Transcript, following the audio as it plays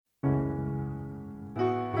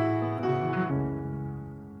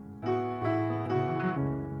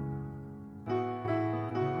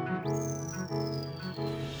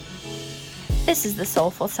This is the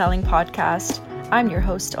Soulful Selling Podcast. I'm your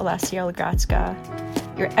host, Alessia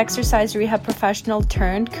Lagratska, your exercise rehab professional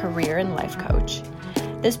turned career and life coach.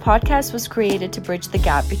 This podcast was created to bridge the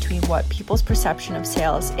gap between what people's perception of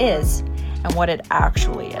sales is and what it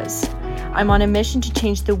actually is. I'm on a mission to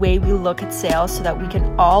change the way we look at sales so that we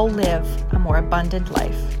can all live a more abundant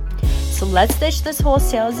life. So let's ditch this whole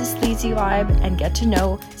sales is sleazy vibe and get to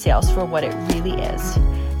know sales for what it really is,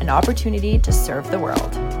 an opportunity to serve the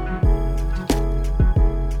world.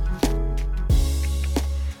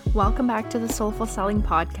 Welcome back to the Soulful Selling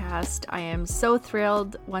Podcast. I am so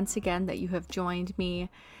thrilled once again that you have joined me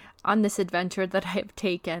on this adventure that I have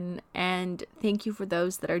taken, and thank you for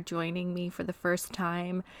those that are joining me for the first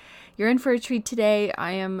time. You're in for a treat today.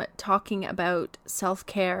 I am talking about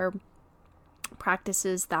self-care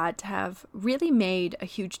practices that have really made a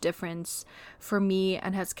huge difference for me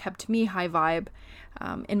and has kept me high vibe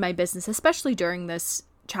in my business, especially during this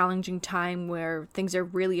challenging time where things are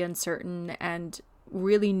really uncertain and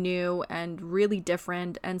really new and really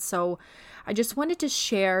different. And so I just wanted to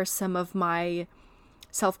share some of my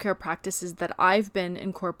self-care practices that I've been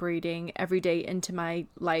incorporating every day into my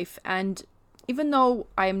life. And even though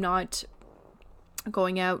I am not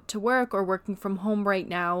going out to work or working from home right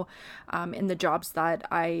now in the jobs that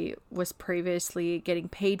I was previously getting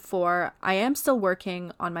paid for, I am still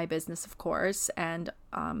working on my business, of course, and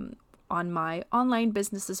on my online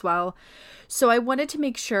business as well. So I wanted to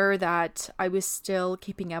make sure that I was still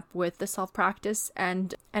keeping up with the self-practice,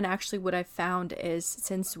 and actually what I've found is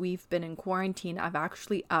since we've been in quarantine, I've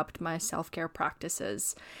actually upped my self-care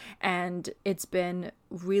practices, and it's been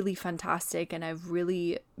really fantastic, and I've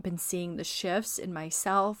really been seeing the shifts in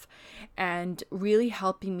myself and really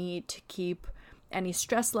helping me to keep any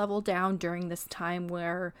stress level down during this time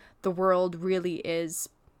where the world really is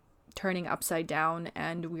turning upside down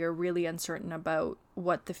and we are really uncertain about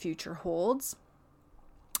what the future holds.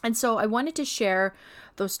 And so I wanted to share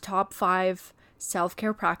those top 5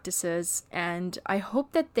 self-care practices, and I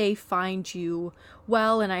hope that they find you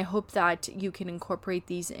well, and I hope that you can incorporate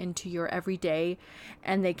these into your everyday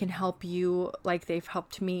and they can help you like they've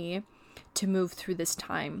helped me to move through this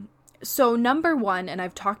time. So number 1, and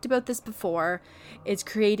I've talked about this before, is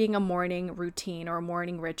creating a morning routine or a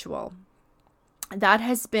morning ritual. That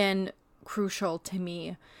has been crucial to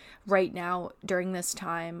me right now during this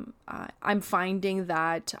time. I'm finding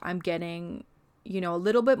that I'm getting, a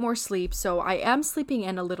little bit more sleep. So I am sleeping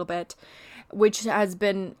in a little bit, which has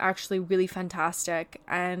been actually really fantastic.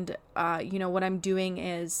 And, what I'm doing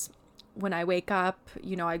is when I wake up,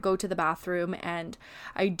 I go to the bathroom and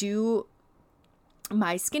I do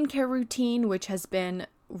my skincare routine, which has been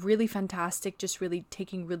really fantastic, just really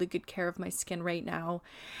taking really good care of my skin right now.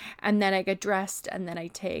 And then I get dressed and then I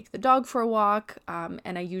take the dog for a walk.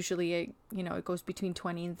 And I usually, it goes between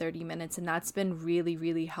 20 and 30 minutes. And that's been really,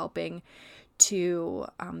 really helping to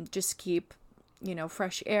just keep,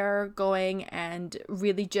 fresh air going and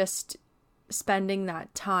really just spending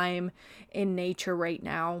that time in nature right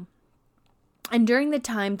now. And during the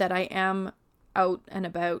time that I am out and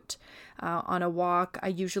about on a walk, I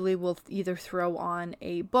usually will either throw on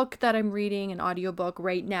a book that I'm reading, an audiobook.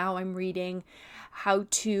 Right now I'm reading How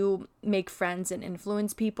to Make Friends and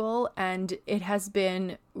Influence People, and it has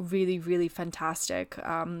been really, really fantastic.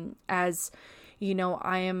 As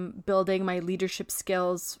I am building my leadership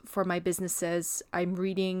skills for my businesses, I'm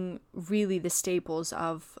reading really the staples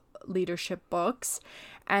of leadership books,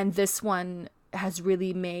 and this one has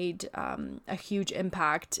really made a huge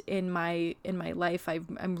impact in my life.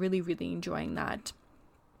 I'm really, really enjoying that.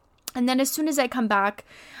 And then as soon as I come back,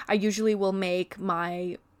 I usually will make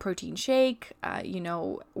my protein shake,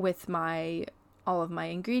 with all of my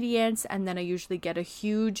ingredients. And then I usually get a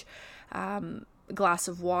huge glass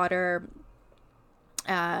of water.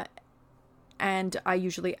 And I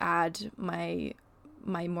usually add my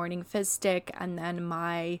morning fizz stick and then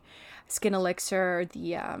my skin elixir,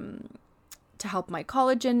 to help my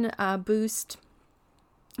collagen boost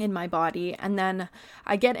in my body. And then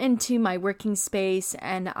I get into my working space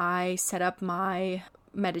and I set up my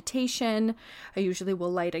meditation. I usually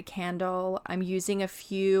will light a candle. I'm using a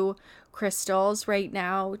few crystals right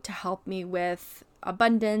now to help me with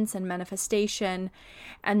abundance and manifestation.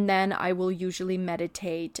 And then I will usually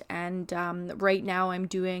meditate. And right now I'm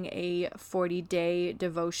doing a 40-day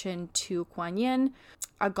devotion to Kuan Yin,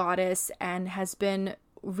 a goddess, and has been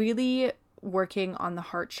really working on the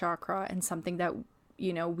heart chakra, and something that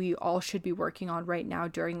we all should be working on right now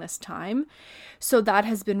during this time. So that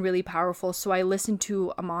has been really powerful. So I listen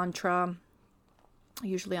to a mantra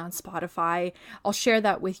usually on Spotify. I'll share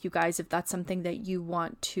that with you guys if that's something that you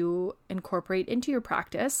want to incorporate into your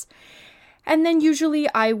practice. And then usually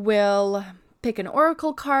I will pick an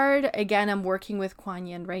oracle card. Again, I'm working with Kuan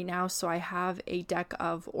Yin right now, so I have a deck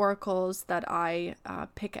of oracles that I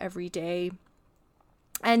pick every day.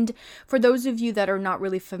 And for those of you that are not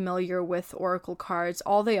really familiar with oracle cards,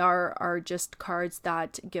 all they are just cards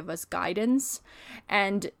that give us guidance.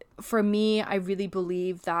 And for me, I really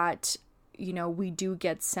believe that, we do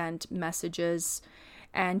get sent messages,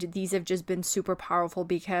 and these have just been super powerful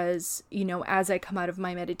because, as I come out of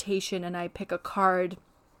my meditation and I pick a card,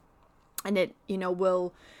 and it,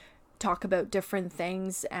 will talk about different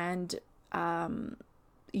things. And,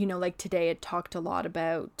 like today, it talked a lot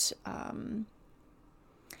about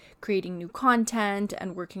creating new content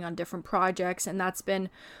and working on different projects. And that's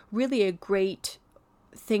been really a great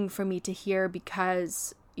thing for me to hear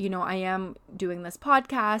because, I am doing this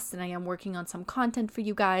podcast and I am working on some content for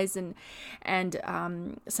you guys and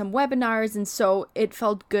some webinars. And so it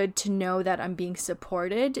felt good to know that I'm being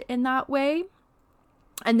supported in that way.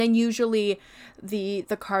 And then usually the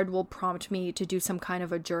card will prompt me to do some kind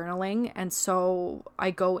of a journaling. And so I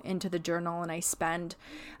go into the journal and I spend,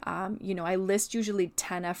 I list usually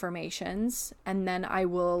 10 affirmations, and then I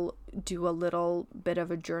will do a little bit of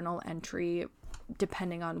a journal entry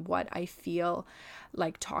depending on what I feel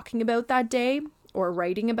like talking about that day or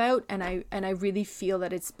writing about. And I really feel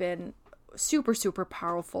that it's been super, super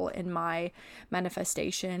powerful in my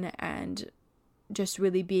manifestation and just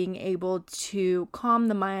really being able to calm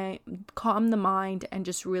the mind and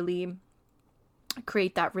just really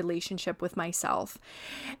create that relationship with myself.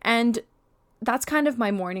 And that's kind of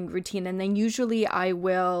my morning routine. And then usually I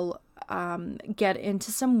will get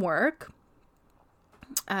into some work,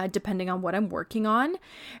 depending on what I'm working on.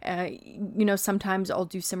 Sometimes I'll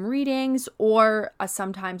do some readings, or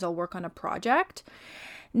sometimes I'll work on a project.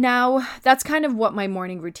 Now, that's kind of what my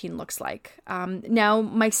morning routine looks like. Now,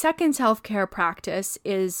 my second self-care practice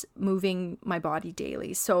is moving my body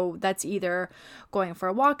daily. So that's either going for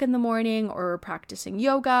a walk in the morning or practicing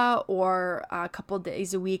yoga, or a couple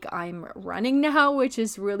days a week I'm running now, which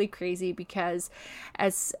is really crazy because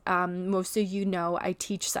as most of you know, I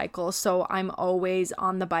teach cycle. So I'm always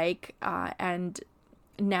on the bike. And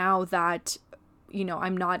now that,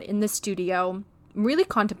 I'm not in the studio, I'm really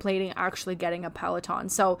contemplating actually getting a Peloton.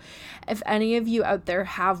 So if any of you out there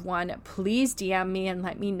have one, please DM me and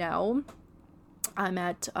let me know. I'm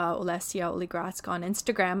at Olesia Oligratska on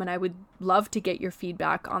Instagram, and I would love to get your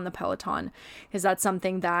feedback on the Peloton because that's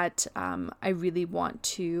something that I really want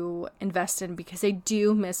to invest in because I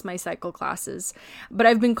do miss my cycle classes. But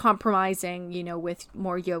I've been compromising, with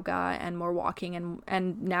more yoga and more walking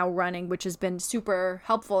and now running, which has been super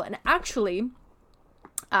helpful. And actually,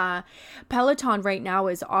 Peloton right now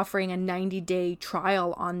is offering a 90-day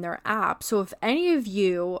trial on their app. So if any of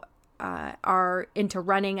you are into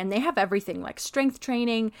running, and they have everything like strength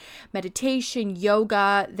training, meditation,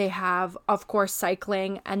 yoga, they have, of course,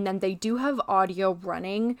 cycling, and then they do have audio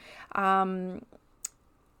running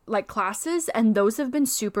like classes, and those have been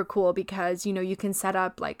super cool because you can set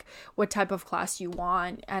up like what type of class you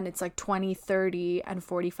want, and it's like 20, 30 and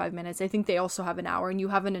 45 minutes. I think they also have an hour, and you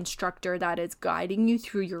have an instructor that is guiding you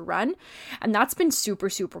through your run, and that's been super,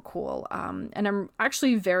 super cool. And I'm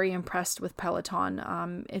actually very impressed with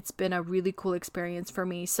Peloton. It's been a really cool experience for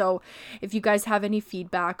me. So if you guys have any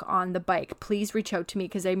feedback on the bike, please reach out to me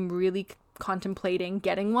because I'm really contemplating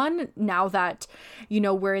getting one now that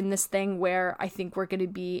we're in this thing where I think we're going to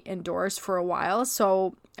be indoors for a while.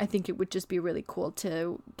 So I think it would just be really cool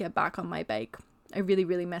to get back on my bike. I really,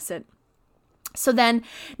 really miss it. So then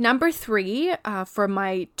number 3 for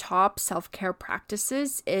my top self-care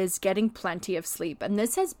practices is getting plenty of sleep. And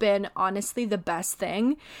this has been honestly the best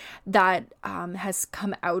thing that has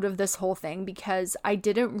come out of this whole thing because I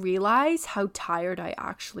didn't realize how tired I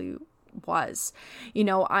actually was.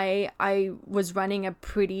 I was running a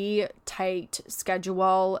pretty tight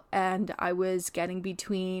schedule, and I was getting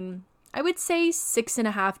between, I would say,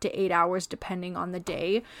 6.5 to 8 hours depending on the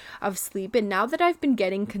day of sleep. And now that I've been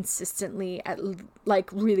getting consistently at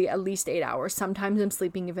least 8 hours, sometimes I'm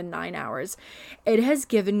sleeping even 9 hours, it has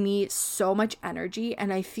given me so much energy,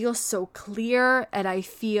 and I feel so clear, and I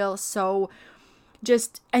feel so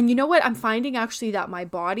and you know what, I'm finding actually that my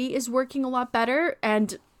body is working a lot better.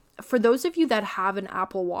 And for those of you that have an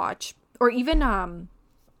Apple Watch or even a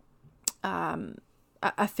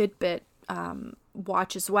Fitbit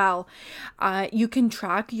watch as well, you can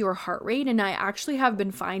track your heart rate. And I actually have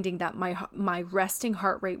been finding that my resting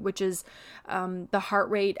heart rate, which is the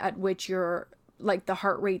heart rate at which you're like the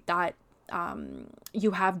heart rate that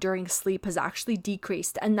you have during sleep has actually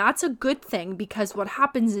decreased. And that's a good thing, because what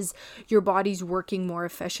happens is your body's working more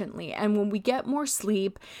efficiently. And when we get more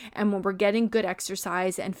sleep and when we're getting good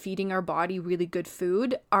exercise and feeding our body really good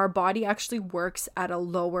food, our body actually works at a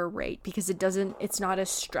lower rate because it's not as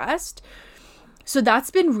stressed. So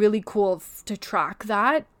that's been really cool to track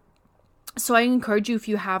that. So I encourage you, if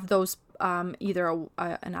you have those either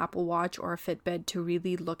an Apple Watch or a Fitbit, to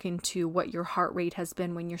really look into what your heart rate has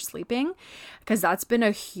been when you're sleeping, because that's been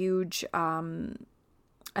a huge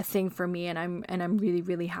a thing for me, and I'm really,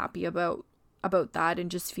 really happy about that,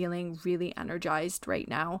 and just feeling really energized right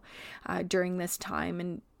now during this time,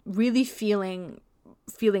 and really feeling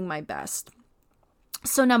my best.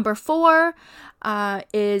 So number 4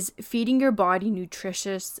 is feeding your body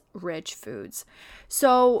nutritious, rich foods.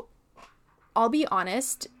 So I'll be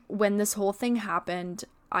honest, when this whole thing happened,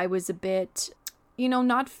 I was a bit,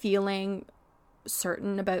 not feeling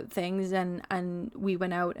certain about things, and we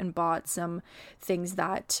went out and bought some things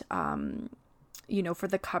that, for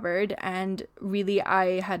the cupboard, and really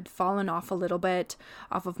I had fallen off a little bit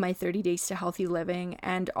off of my 30 days to healthy living.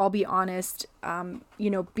 And I'll be honest,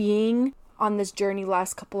 being on this journey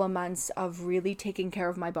last couple of months of really taking care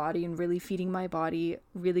of my body and really feeding my body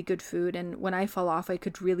really good food, and when I fell off, I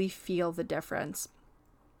could really feel the difference.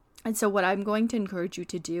 And so what I'm going to encourage you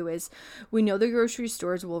to do is, we know the grocery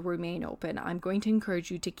stores will remain open. I'm going to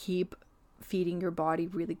encourage you to keep feeding your body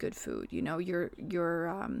really good food. Your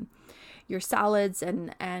salads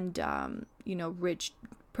and rich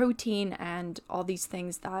protein and all these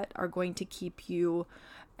things that are going to keep you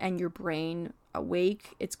and your brain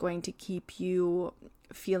awake. It's going to keep you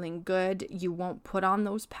feeling good. You won't put on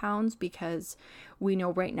those pounds, because we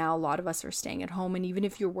know right now a lot of us are staying at home, and even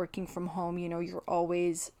if you're working from home, you're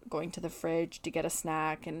always going to the fridge to get a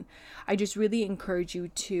snack. And I just really encourage you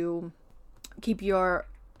to keep your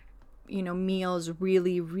meals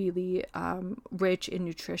really, really rich in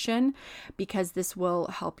nutrition, because this will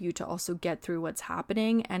help you to also get through what's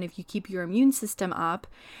happening. And if you keep your immune system up,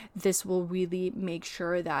 this will really make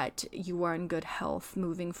sure that you are in good health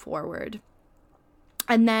moving forward.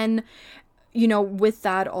 And then, with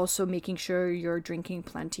that, also making sure you're drinking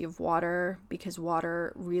plenty of water, because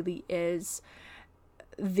water really is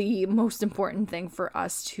the most important thing for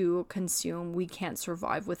us to consume. We can't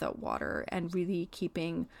survive without water, and really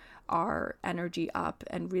keeping our energy up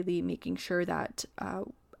and really making sure that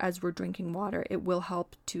as we're drinking water, it will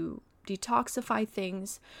help to detoxify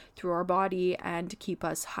things through our body and keep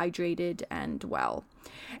us hydrated and well.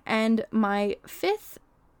 And my 5th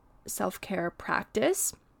self-care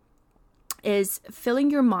practice is filling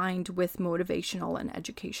your mind with motivational and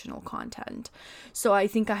educational content. So I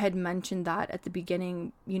think I had mentioned that at the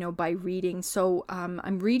beginning, by reading. So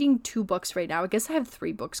I'm reading 2 books right now. I guess I have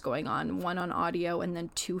 3 books going on, 1 on audio and then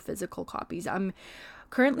 2 physical copies. I'm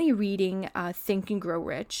currently reading Think and Grow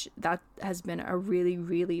Rich. That has been a really,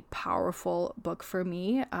 really powerful book for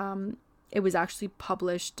me. It was actually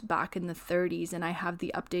published back in the 30s, and I have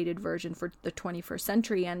the updated version for the 21st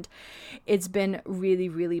century, and it's been really,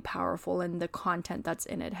 really powerful, and the content that's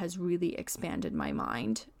in it has really expanded my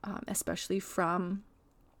mind, especially from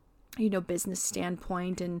business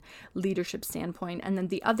standpoint and leadership standpoint. And then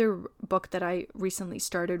the other book that I recently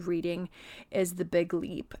started reading is The Big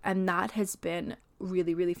Leap, and that has been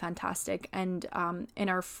really, really fantastic. And in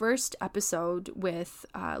our first episode with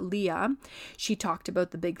Leah, she talked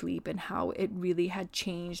about The Big Leap and how it really had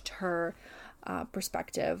changed her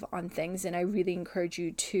perspective on things. And I really encourage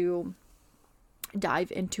you to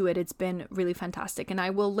dive into it. It's been really fantastic. And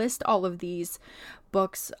I will list all of these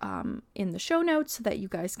books in the show notes so that you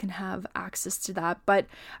guys can have access to that. But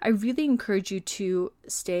I really encourage you to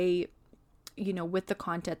stay with the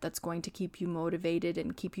content that's going to keep you motivated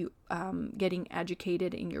and keep you getting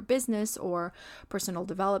educated in your business or personal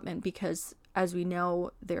development, because as we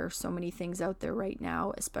know, there are so many things out there right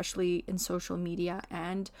now, especially in social media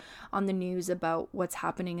and on the news, about what's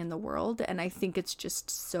happening in the world. And I think it's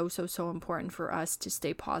just so important for us to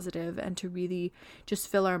stay positive and to really just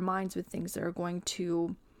fill our minds with things that are going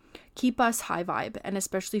to keep us high vibe. And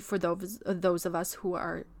especially for those of us who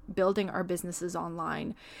are building our businesses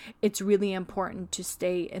online, it's really important to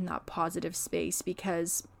stay in that positive space,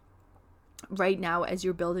 because right now, as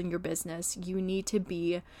you're building your business, you need to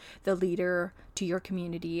be the leader to your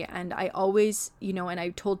community. And I always, and I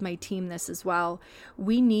told my team this as well,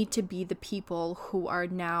 we need to be the people who are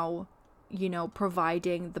now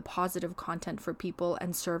providing the positive content for people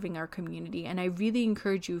and serving our community. And I really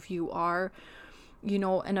encourage you, if you are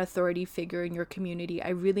an authority figure in your community, I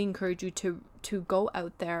really encourage you to go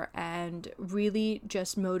out there and really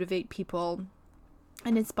just motivate people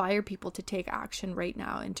and inspire people to take action right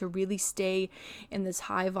now and to really stay in this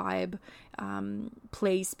high vibe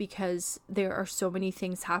place, because there are so many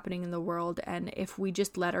things happening in the world, and if we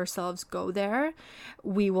just let ourselves go there,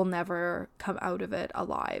 we will never come out of it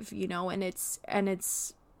alive, you know.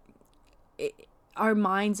 Our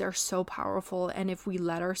minds are so powerful, and if we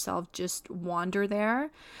let ourselves just wander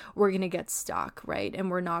there, we're going to get stuck, right?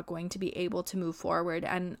 And we're not going to be able to move forward.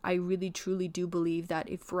 And I really truly do believe that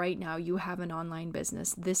if right now you have an online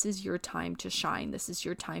business, this is your time to shine. This is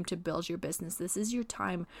your time to build your business. This is your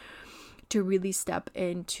time to really step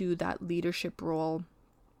into that leadership role,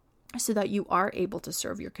 so that you are able to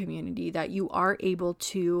serve your community, that you are able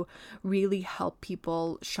to really help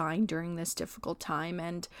people shine during this difficult time.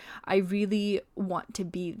 And I really want to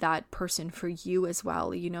be that person for you as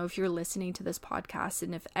well. You know, if you're listening to this podcast,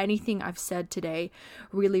 and if anything I've said today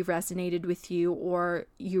really resonated with you, or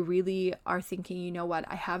you really are thinking, you know what,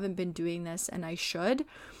 I haven't been doing this and I should,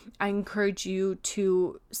 I encourage you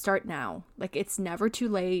to start now. Like, it's never too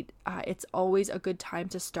late. It's always a good time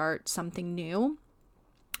to start something new.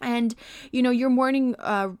 And, you know, your morning,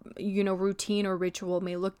 routine or ritual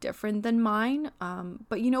may look different than mine.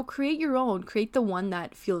 But, you know, create your own, create the one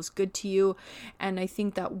that feels good to you. And I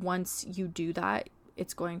think that once you do that,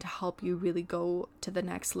 it's going to help you really go to the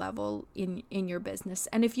next level in your business.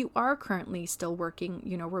 And if you are currently still working,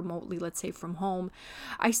 you know, remotely, let's say from home,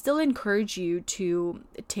 I still encourage you to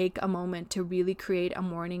take a moment to really create a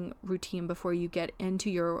morning routine before you get into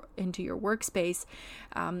your workspace,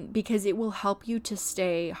 because it will help you to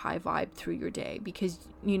stay high vibe through your day. Because,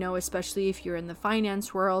 you know, especially if you're in the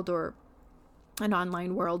finance world or an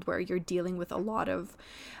online world where you're dealing with a lot of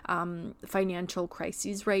financial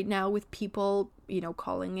crises right now, with people, you know,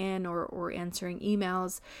 calling in or answering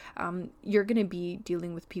emails, you're going to be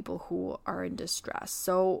dealing with people who are in distress.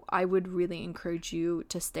 So I would really encourage you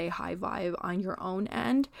to stay high vibe on your own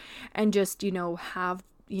end, and just, you know, have,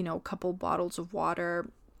 you know, a couple bottles of water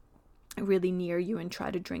really near you, and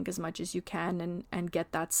try to drink as much as you can, and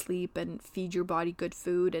get that sleep, and feed your body good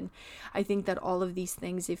food. And I think that all of these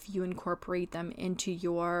things, if you incorporate them into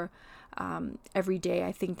your every day,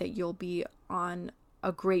 I think that you'll be on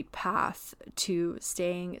a great path to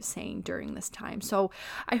staying sane during this time. So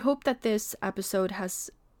I hope that this episode has,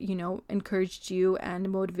 you know, encouraged you and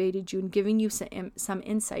motivated you, and giving you some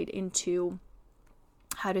insight into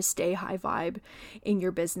how to stay high vibe in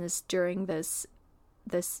your business during this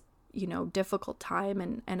you know, difficult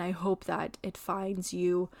time. And I hope that it finds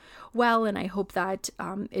you well, and I hope that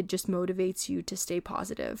it just motivates you to stay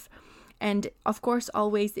positive. And of course,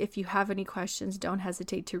 always, if you have any questions, don't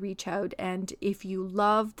hesitate to reach out. And if you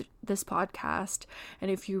loved this podcast, and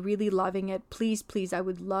if you're really loving it, please, I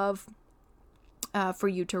would love for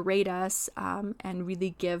you to rate us, and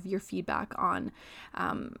really give your feedback on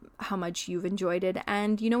how much you've enjoyed it.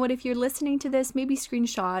 And you know what, if you're listening to this, maybe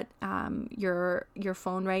screenshot your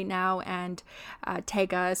phone right now, and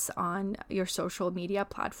tag us on your social media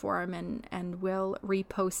platform, and we'll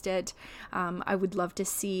repost it. I would love to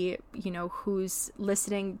see, you know, who's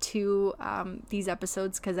listening to these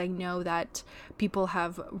episodes, because I know that people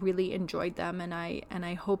have really enjoyed them, and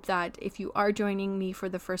I hope that if you are joining me for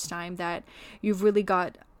the first time, that you've really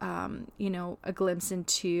got you know, a glimpse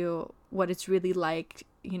into what it's really like,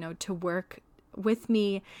 you know, to work with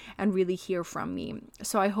me and really hear from me.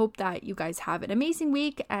 So I hope that you guys have an amazing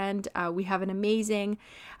week, and we have an amazing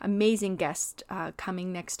guest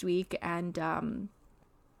coming next week, and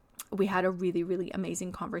we had a really, really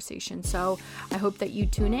amazing conversation. So I hope that you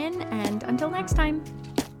tune in, and until next time,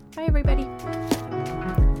 bye everybody.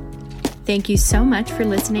 Thank you so much for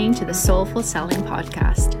listening to the Soulful Selling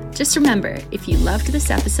Podcast. Just remember, if you loved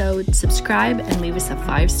this episode, subscribe and leave us a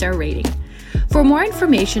 5-star rating. For more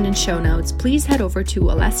information and show notes, please head over to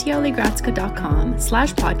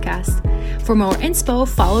alessiaolegratska.com/podcast. For more inspo,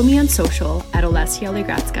 follow me on social at Alessia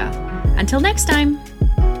Olegratska. Until next time.